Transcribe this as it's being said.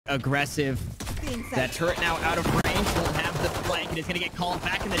aggressive. That turret now out of range, won't have the flank, and it's going to get called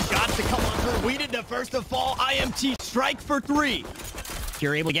back, and the shots to come on through. Wedid the first to fall. IMT strike for 3. If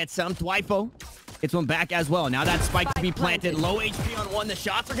you're able to get some, thwifo gets one back as well. Now that spike to be planted. Low HP on 1. The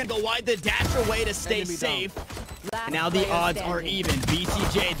shots are going to go wide. The dash away to stay safe. And now the odds are even.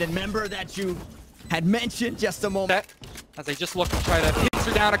 BCJ, the member that you had mentioned just a moment. As they just look to try to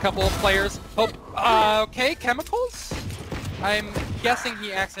pincer down a couple of players. Oh, okay, Kehmicals? I'm guessing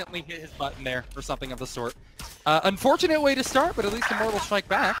he accidentally hit his button there or something of the sort. Unfortunate way to start, but at least Immortal strike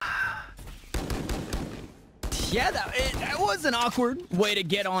back. Yeah, that was an awkward way to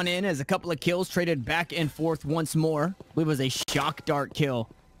get on in as a couple of kills traded back and forth once more. It was a shock dart kill.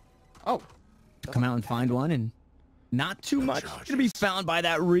 Oh. Come out and find one, and not too much going to be found by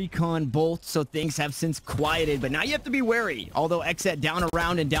that recon bolt, so things have since quieted. But now you have to be wary. Although XSET down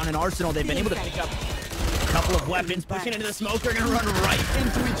around and down in Arsenal, they've been able to pick up a couple of weapons, pushing into the smoke. They're going to run right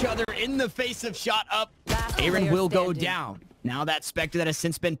into each other in the face of shot up. AYRIN will go down. Now that Spectre that has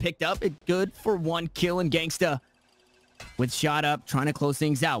since been picked up, it's good for 1 kill in Genghsta. With shot up, trying to close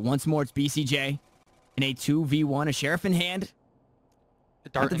things out. Once more, it's BCJ in a 2v1, a sheriff in hand. The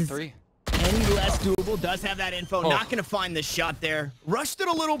dart in 3. Any less doable, does have that info. Not going to find the shot there. Rushed it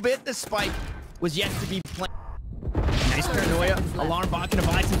a little bit. The spike was yet to be played. Nice paranoia. Alarm bot going to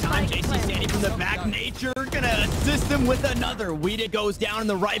buy some time. jcStani from the back. Nature going to assist him with another. Wedid goes down in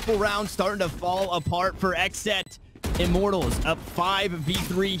the rifle round, starting to fall apart for XSET. Immortals up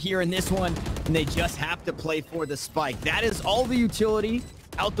 5v3 here in this one, and they just have to play for the spike. That is all the utility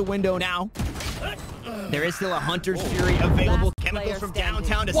out the window now. There is still a Hunter's Fury available. Kehmicals from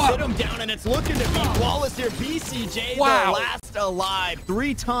downtown to sit him down, and it's looking to be flawless here. BCJ, the last alive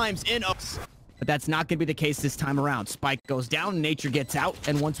 3 times in ups. But that's not going to be the case this time around. Spike goes down, Nature gets out,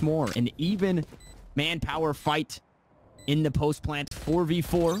 and once more, an even manpower fight in the post plant.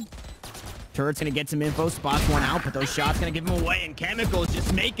 4v4. Turret's going to get some info, spots one out, but those shots going to give him away, and Kehmicals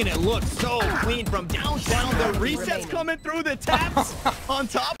just making it look so clean from downtown. The resets coming through, the taps on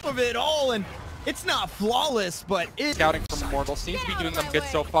top of it all, and it's not flawless, but it's... Scouting from Immortals seems to be doing them good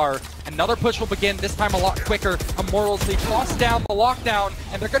so far. Another push will begin, this time a lot quicker. Immortals, they toss down the lockdown,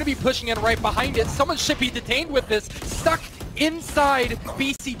 and they're going to be pushing in right behind it. Someone should be detained with this. Stuck inside.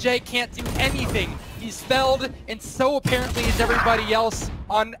 BCJ can't do anything. He's spelled, and so apparently is everybody else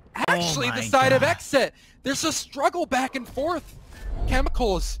on actually the side of XSET. There's a struggle back and forth.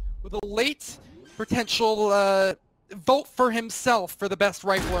 Kehmicals with a late potential vote for himself for the best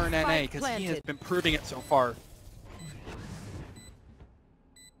rifler in NA, because he has been proving it so far.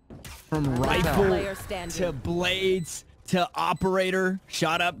 From rifle to blades to operator,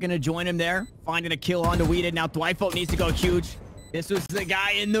 shot up, gonna join him there, finding a kill onto Wedid. Now thwifo needs to go huge. This was the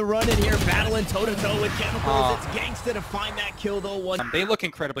guy in the run in here, battling toe-to-toe with Kehmicals. It's Genghsta to find that kill, though. They look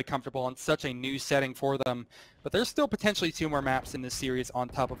incredibly comfortable in such a new setting for them, but there's still potentially 2 more maps in this series on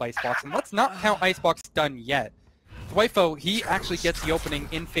top of Icebox, and let's not count Icebox done yet. thwifo, he actually gets the opening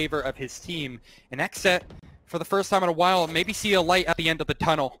in favor of his team, and XSET, for the first time in a while, maybe see a light at the end of the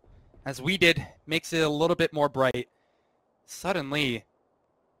tunnel, as Wedid makes it a little bit more bright. Suddenly,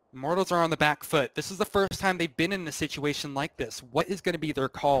 Immortals are on the back foot. This is the first time they've been in a situation like this. What is going to be their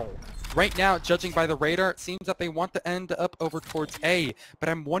call? Right now, judging by the radar, it seems that they want to end up over towards A, but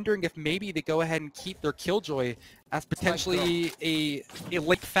I'm wondering if maybe they go ahead and keep their killjoy as potentially a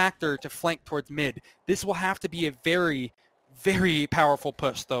link factor to flank towards mid. This will have to be a very, very powerful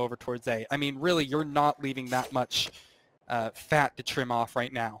push, though, over towards A. I mean, really, you're not leaving that much fat to trim off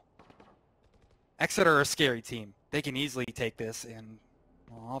right now. XSET are a scary team. They can easily take this, and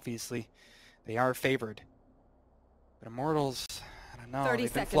well, obviously, they are favored. But Immortals, I don't know,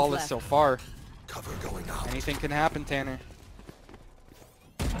 they've been flawless so far. Cover going out. Anything can happen, Tanner.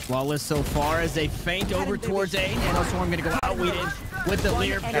 Flawless so far as they feint over towards A. Nanoswarm going to go out. Wedid with the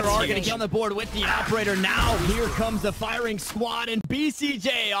leer. Bjor going to get on the board with the operator. Now, here comes the firing squad, and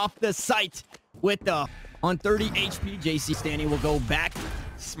BCJ off the site with the... On 30 HP, jcStani will go back.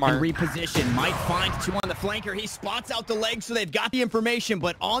 Smart. And reposition. Might find 2 on the flanker. He spots out the legs, so they've got the information.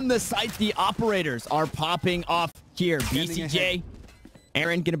 But on the site, the operators are popping off here. BCJ,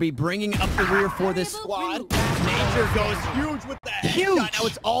 AYRIN going to be bringing up the rear for this squad. Nature goes huge with the headshot. Now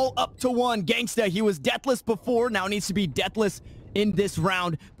it's all up to 1. Genghsta, he was deathless before. Now needs to be deathless in this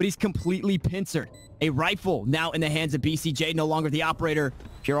round. But he's completely pincered. A rifle now in the hands of BCJ, no longer the operator.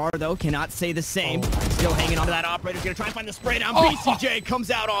 bjor, though, cannot say the same. Still hanging onto that operator. He's going to try and find the spray down. BCJ comes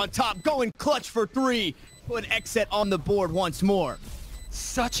out on top, going clutch for 3. Put XSET on the board once more.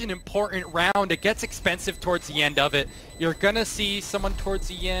 Such an important round. It gets expensive towards the end of it. You're going to see someone towards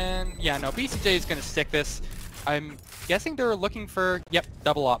the end. Yeah, no, BCJ is going to stick this. I'm guessing they're looking for, yep,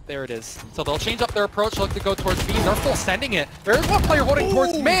 double op. There it is. So they'll change up their approach, look to go towards B. They're full sending it. There's one player holding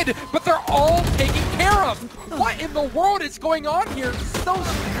towards mid, but they're all taken care of. What in the world is going on here? So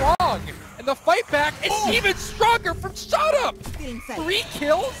strong. And the fight back is even stronger from shahzam. 3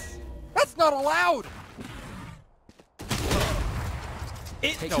 kills? That's not allowed.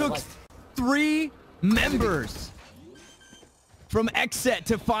 It took 3 members from XSET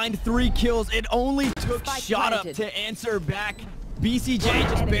to find 3 kills. It only took shahzam to answer back. BCJ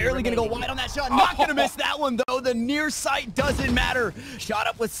just barely gonna go wide on that shot. Not gonna miss that one though. The near sight doesn't matter.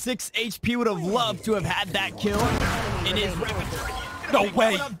 Shahzam with 6 HP would have loved to have had that kill in his repertoire. No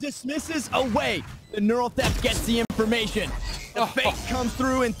way. Dismisses away. The neural theft gets the information. The fake comes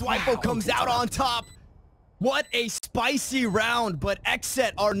through and thwifo comes out on top. What a spicy round, but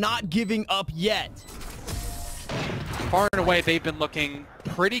XSET are not giving up yet. Far and away, they've been looking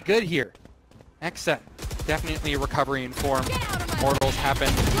pretty good here. XSET definitely recovery in form. Mortals have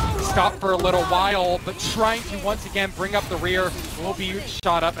been stopped for a little while, but trying to once again bring up the rear. Will be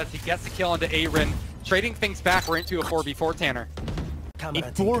shot up as he gets the kill into AYRIN. Trading things back, we're into a 4v4, Tanner. A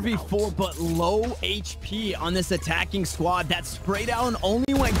 4v4, but low HP on this attacking squad. That spray down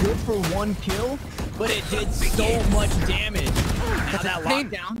only went good for 1 kill, but it did so much damage. Now that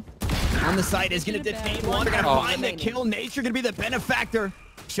lockdown on the site is going to detain one. They're going to find the kill. Nature going to be the benefactor.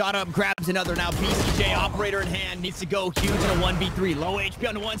 Shahzam grabs another. Now BCJ, operator in hand, needs to go huge in a 1v3. Low HP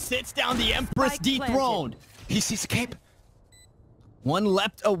on 1, sits down. The Empress dethroned. He sees a cape. One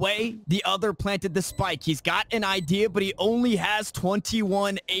leapt away, the other planted the spike. He's got an idea, but he only has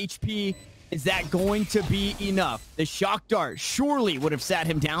 21 HP. Is that going to be enough? The shock dart surely would have sat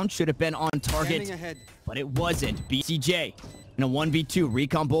him down, should have been on target, but it wasn't. BCJ in a 1v2.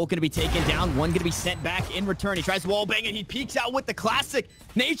 Recon Bolt going to be taken down. One going to be sent back in return. He tries to wall bang it. He peeks out with the classic.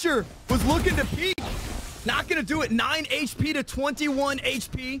 Nature was looking to peek. Not going to do it. 9 HP to 21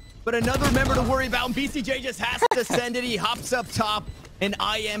 HP, but another member to worry about. BCJ just has to send it. He hops up top, and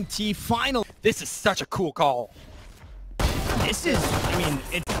IMT final. This is such a cool call. This is, I mean,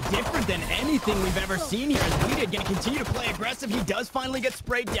 it's different than anything we've ever seen here. As Wedid going to continue to play aggressive. He does finally get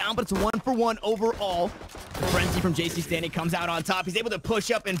sprayed down, but it's a 1-for-1 overall. Frenzy from jcStani comes out on top. He's able to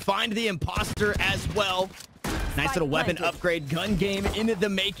push up and find the imposter as well. Nice little weapon upgrade. Gun game into the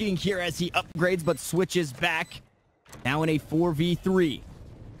making here as he upgrades, but switches back. Now in a 4v3.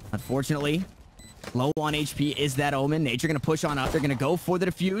 Unfortunately, low on HP is that Omen. Nature going to push on up. They're going to go for the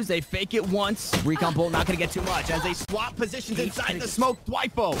defuse. They fake it once. Recon Bolt not going to get too much as they swap positions inside the smoke.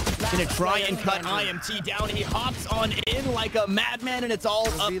 thwifo going to try and cut IMT down. He hops on in like a madman, and it's all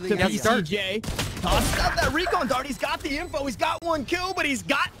up to BCJ. Tosses out that recon dart. He's got the info. He's got 1 kill, but he's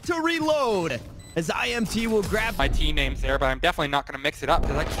got to reload. As IMT will grab my team names there, but I'm definitely not going to mix it up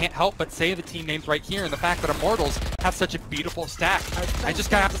because I can't help but say the team names right here, and the fact that Immortals have such a beautiful stack. I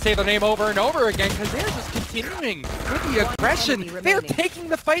just gotta have to say their name over and over again because they're just continuing with the aggression. They're taking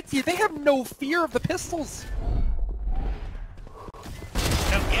the fights here. They have no fear of the pistols.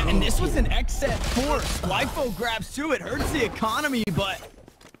 And this was an XSET force. thwifo grabs 2. It hurts the economy, but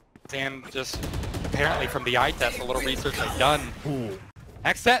and just apparently from the eye test, a little research I've done.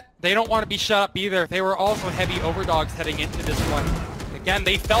 XSET, they don't want to be shut up either. They were also heavy overdogs heading into this one. Again,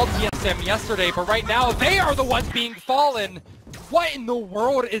 they fell TSM yesterday, but right now they are the ones being fallen. What in the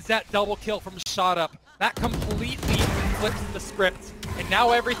world is that double kill from shahzam? That completely flips the script. And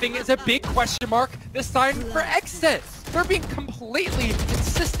now everything is a big question mark, this time for XSET. They're being completely and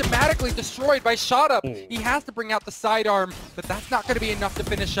systematically destroyed by shahzam. He has to bring out the sidearm, but that's not going to be enough to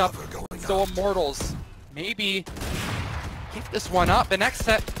finish up. So Immortals, maybe keep this one up. The next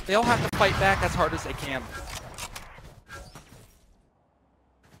set, they'll have to fight back as hard as they can.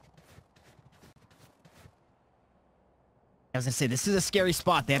 I was gonna say, this is a scary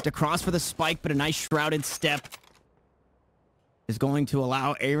spot. They have to cross for the spike, but a nice shrouded step is going to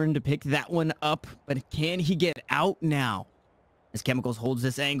allow AYRIN to pick that one up. But can he get out now? As Kehmicals holds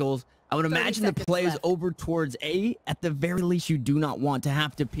this angle, I would imagine the play is over towards A. At the very least, you do not want to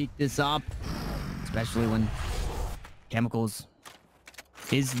have to peek this up, especially when Kehmicals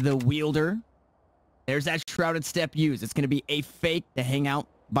is the wielder. There's that shrouded step used. It's going to be a fake to hang out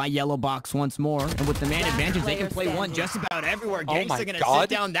by yellow box once more. And with the man advantage, they can play one just about everywhere. Genghsta going to sit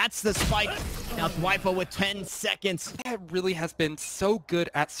down. That's the spike. Now thwifo with 10 seconds. That really has been so good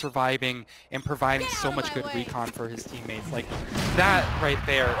at surviving and providing so much good recon for his teammates. Like, that right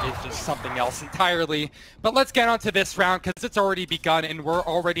there is just something else entirely. But let's get on to this round because it's already begun and we're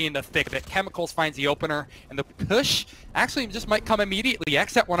already in the thick of it. Kehmicals finds the opener and the push actually just might come immediately.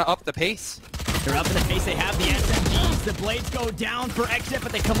 XSET want to up the pace. They're up in the face. They have the SMGs. The blades go down for XSET,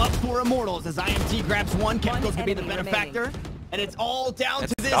 but they come up for Immortals as IMT grabs one. Kehmicals to be the benefactor. And it's all down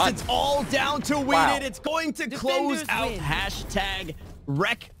to this. It's all down to Wedid. It's going to close out. Hashtag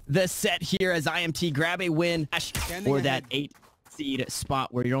wreck the set here as IMT grab a win for that 8 seed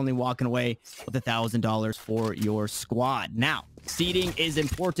spot where you're only walking away with $1,000 for your squad. Now, seeding is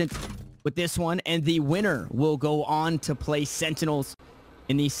important with this one, and the winner will go on to play Sentinels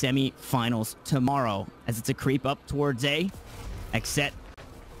in the semi-finals tomorrow as it's a creep up towards A. XSET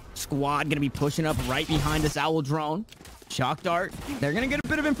squad gonna be pushing up right behind this owl drone. Shock dart, they're gonna get a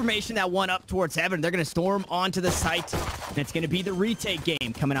bit of information. That one up towards heaven, they're gonna storm onto the site, and it's gonna be the retake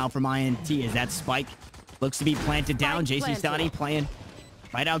game coming out from IMT as that spike looks to be planted down. jcStani playing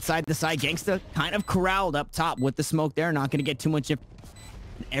right outside the side. Genghsta kind of corralled up top with the smoke there. Not gonna get too much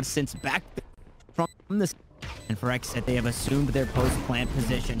since back from this. And for XSET, they have assumed their post-plant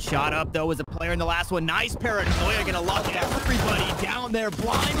position. Shot up, though, as a player in the last one. Nice paranoia, gonna lock everybody down there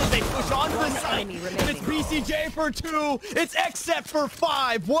blind as they push onto the site. And it's BCJ for 2. It's XSET for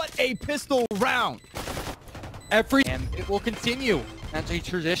 5. What a pistol round. And it will continue as a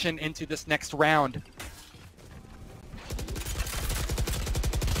transition into this next round.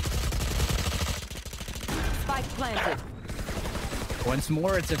 Spike planted. Once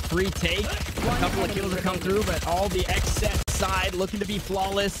more, it's a free take. A couple of kills to come through, but all the XSET side looking to be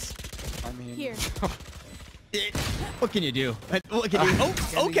flawless. I mean, here. What can you do? What can you?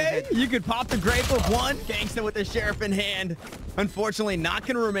 Oh, okay. You could pop the grape of one. Genghsta with the sheriff in hand. Unfortunately, not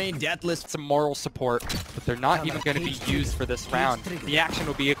going to remain deathless. some moral support, but they're not even going to be used for this round. The action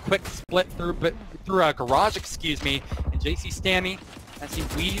will be a quick split through a garage, excuse me, and jcStani, as he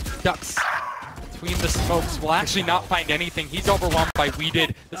weeds ducks between the smokes, will actually not find anything. He's overwhelmed by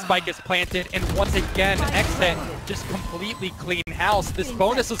Wedid. The spike is planted, and once again, XSET just completely clean house. This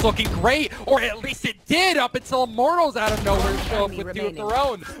bonus is looking great, or at least it did up until Immortals out of nowhere show up with 2 of their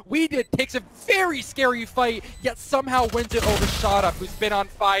own. Wedid takes a very scary fight, yet somehow wins it over Shotup, who's been on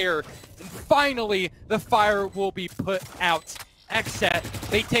fire. And finally, the fire will be put out. XSET,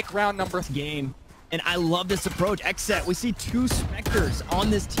 they take round number 3. Game. And I love this approach. XSET, we see 2 Spectres on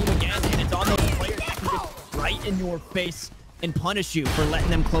this team again, and it's on those players that can get right in your face and punish you for letting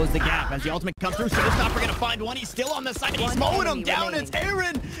them close the gap. As the ultimate comes through, Showstopper gonna find one. He's still on the side, and he's mowing him down. It's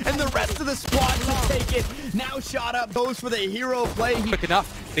AYRIN, and the rest of the squad will take it. Now Shotup goes for the hero play. Quick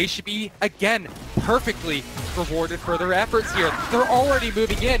enough, they should be, again, perfectly rewarded for their efforts here. They're already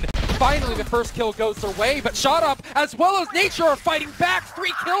moving in. Finally, the first kill goes their way, but Shotup, as well as Nature, are fighting back.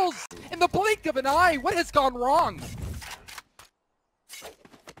 3 kills in the blink of an eye. What has gone wrong?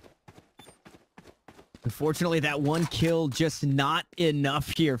 Unfortunately, that 1 kill just not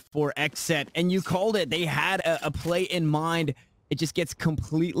enough here for XSET. And you called it. They had a play in mind. It just gets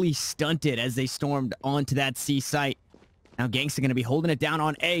completely stunted as they stormed onto that C site. Now Genghsta going to be holding it down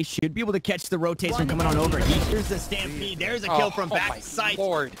on A. Should be able to catch the rotation coming on over. Here's the stampede. There's a kill from back site.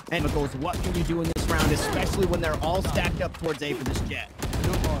 Lord. And it goes, what can you do in this round, especially when they're all stacked up towards A for this jet?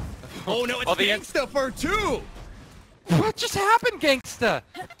 Oh no, it's Genghsta for 2! What just happened, Genghsta?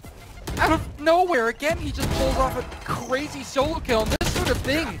 Out of nowhere, again, he just pulls off a crazy solo kill. And this sort of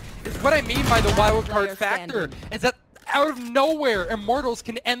thing is what I mean by the wild card factor, is that out of nowhere, Immortals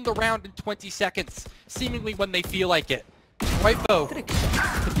can end the round in 20 seconds, seemingly when they feel like it. thwifo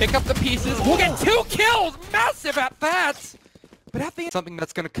to pick up the pieces. We'll get 2 kills! Massive at that! But at the end, something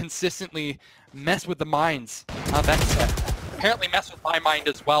that's going to consistently mess with the minds of XSET. Apparently mess with my mind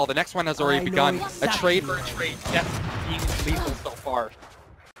as well. The next one has already begun. A trade for a trade. That's being lethal so far.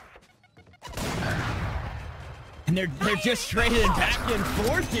 And they're just trading back and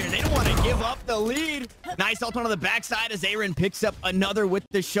forth here. They don't want to give up the lead. Nice ult on the backside as AYRIN picks up another with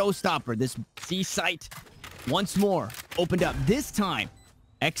the showstopper. This C site once more opened up. This time,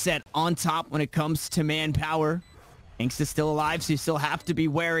 XSET on top when it comes to manpower. Genghsta still alive, so you still have to be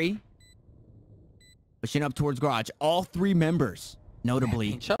wary. Pushing up towards garage. All 3 members,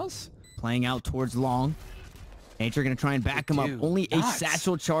 notably, playing out towards long. Nature gonna try and back him up. Only a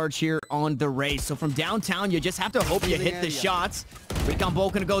satchel charge here on the race. So from downtown, you just have to hope you hit the shots. Recon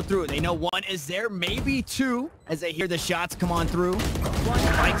Bolt gonna go through. They know 1 is there, maybe 2, as they hear the shots come on through.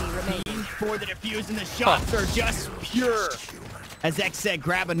 1 for the defuse, and the shots are just pure. As XSET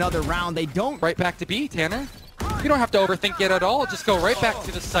grab another round, they don't. Right back to B, Tanner. You don't have to overthink it at all. Just go right back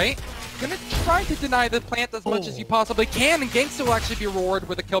to the site. Gonna try to deny the plant as much as you possibly can, and Genghsta will actually be rewarded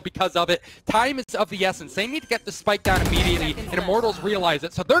with a kill because of it. Time is of the essence. They need to get the spike down immediately, and Immortals realize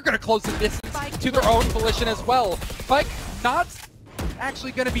it, so they're gonna close the distance to their own volition as well. Spike not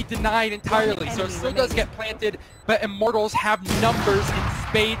actually gonna be denied entirely, so it still does get planted, but Immortals have numbers instead.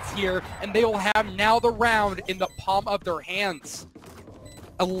 spades here, and they will have now the round in the palm of their hands.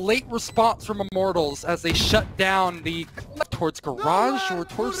 A late response from Immortals as they shut down the towards Garage or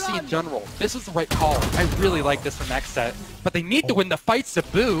towards C in general. This is the right call. I really like this from XSET, but they need to win the fights to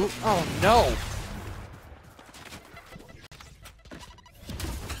boot. Oh no.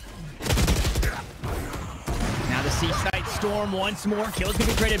 Now the C-site storm once more. Kills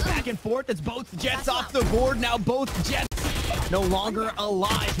gonna be traded back and forth. It's both Jets off the board. Now both Jets no longer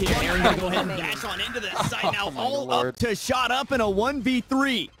alive here. Aaron gonna go ahead and dash on into the site. Now all up to shot up in a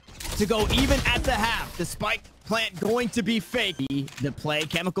 1v3 to go even at the half. The spike plant going to be fake. The play,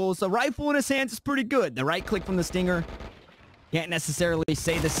 Kehmicals, a rifle in his hands is pretty good. The right click from the Stinger can't necessarily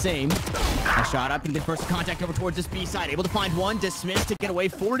say the same. A shot up into the first contact over towards this B side. Able to find one, dismissed to get away.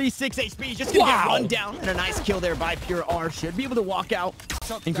 46 HP, just gonna get run down. And a nice kill there by Pure R. Should be able to walk out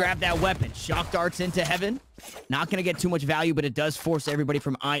and grab that weapon. Shock darts into heaven. Not gonna get too much value, but it does force everybody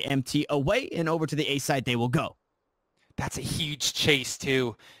from IMT away and over to the A side they will go. That's a huge chase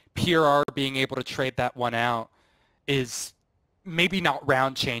too. Pure R being able to trade that one out is maybe not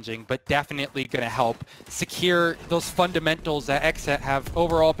round changing, but definitely going to help secure those fundamentals that XSET have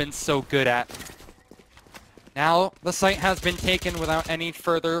overall been so good at. Now the site has been taken without any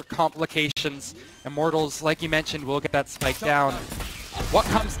further complications. Immortals, like you mentioned, will get that spike down. What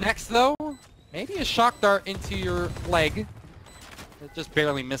comes next though? Maybe a shock dart into your leg. It just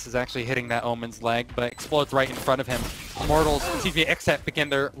barely misses actually hitting that Omen's leg, but explodes right in front of him. Immortals, XSET begin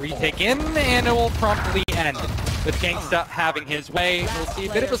their retake in, and it will promptly end with Genghsta having his way. We'll see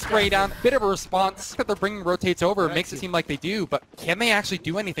a bit of a spray down, bit of a response that they're bringing rotates over. It makes it seem like they do, but can they actually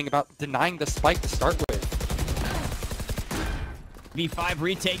do anything about denying the spike to start with? V5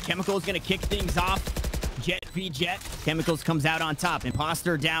 retake, Kehmicals gonna kick things off. Jet v Jet. Kehmicals comes out on top.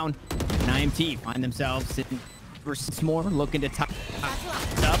 Imposter down. And IMT find themselves sitting versus more, looking to top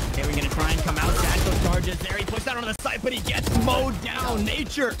up. They were gonna try and come out. Those charges there. He pushed out on the side, but he gets mowed down.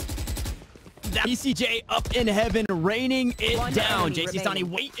 Nature. That BCJ up in heaven, raining it down. jcStani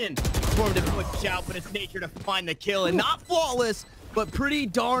waiting for him to push out, but it's Nature to find the kill. And not flawless, but pretty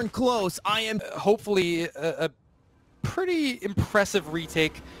darn close. Hopefully a pretty impressive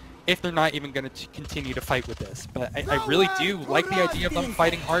retake if they're not even going to continue to fight with this. But I really do like the idea of them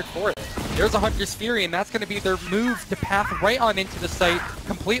fighting hard for it. There's a Hunter's Fury, and that's going to be their move to path right on into the site,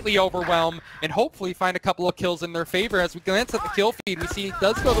 completely overwhelm, and hopefully find a couple of kills in their favor. As we glance at the kill feed, we see it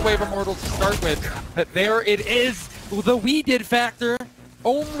does go the way of Immortals to start with. But there it is. The Wedid factor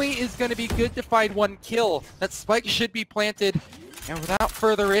only is going to be good to find one kill. That spike should be planted. And without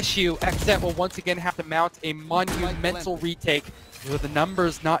further issue, XSET will once again have to mount a monumental retake with the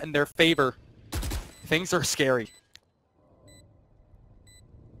numbers not in their favor. Things are scary.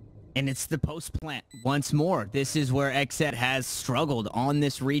 And it's the post plant once more. This is where XSET has struggled on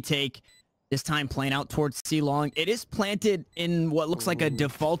this retake. This time playing out towards C long. It is planted in what looks like a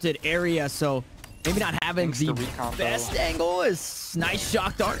defaulted area, so maybe not having the best angle. Is nice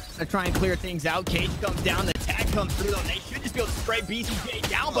shock dart to try and clear things out. Cage comes down, the tag comes through though. They should just be able to spray BCJ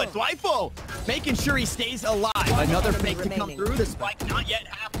down, but thwifo making sure he stays alive. Another fake to come through, the spike not yet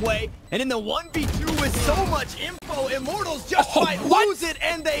halfway. And in the 1v2 with so much info, Immortals just might lose it,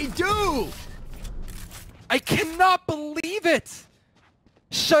 and they do! I cannot believe it!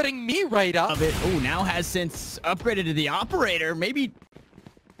 Shutting me right up. Oh, now has since upgraded to the operator, maybe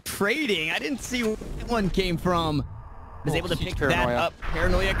trading. I didn't see where that one came from. Was able to pick that up.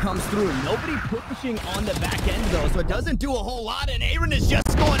 Paranoia comes through. Nobody pushing on the back end though, so it doesn't do a whole lot. And AYRIN is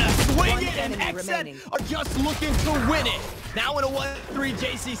just going to swing it, and XSET are just looking to win it. Now in a 1-3,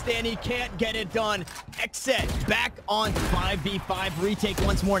 jcStani can't get it done. XSET back on 5v5 retake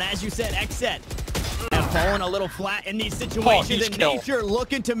once more. And as you said, XSET have fallen a little flat in these situations. And Nature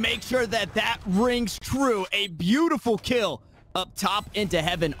looking to make sure that that rings true. A beautiful kill up top into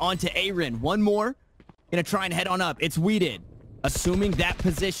heaven onto AYRIN. One more. Gonna try and head on up. It's Wedid assuming that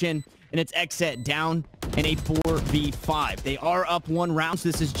position, and it's XSET down in a 4v5. They are up one round, so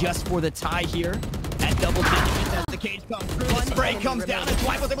this is just for the tie here. At double digits as the cage comes through. The spray comes down, and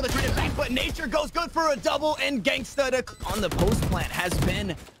thwifo was able to trade it back, but Nature goes good for a double, and Genghsta on the post plant has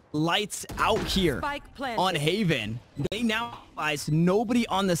been lights out here on Haven. They now realize nobody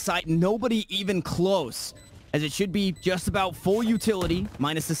on the site, nobody even close, as it should be just about full utility,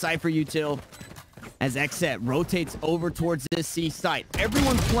 minus the Cypher util, as XSET rotates over towards this C site.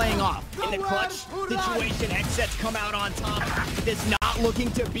 Everyone's playing off. In the clutch situation, XSET's come out on top. It's not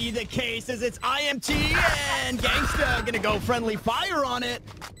looking to be the case, as it's IMT, and Genghsta gonna go friendly fire on it.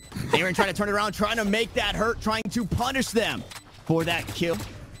 AYRIN trying to turn it around, trying to make that hurt, trying to punish them for that kill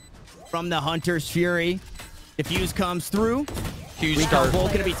from the Hunter's Fury. Defuse comes through. Huge Rico start. Bull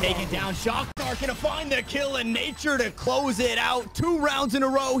gonna be taken down. Shockdart gonna find the kill in nature to close it out. 2 rounds in a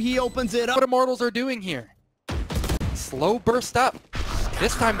row, he opens it up. What Immortals are doing here. Slow burst up.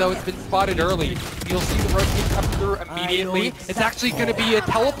 This time though, it's been spotted early. You'll see the rotate come through immediately. It's actually going to be a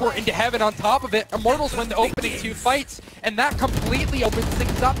teleport into heaven on top of it. Immortals win the opening 2 fights, and that completely opens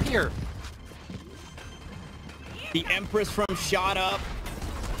things up here. The Empress from shot up.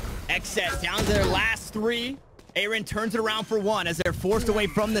 XSET down to their last 3. AYRIN turns it around for 1 as they're forced away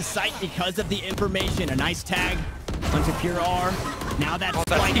from the site because of the information. A nice tag. Bunch of pure R. Now that's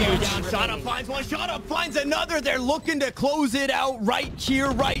Spike going down. Shot up finds 1. Shot up finds another. They're looking to close it out right here,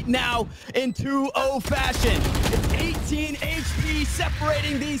 right now in 2-0 fashion. It's 18 HP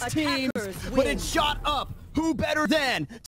separating these teams, but it's shot up. Who better than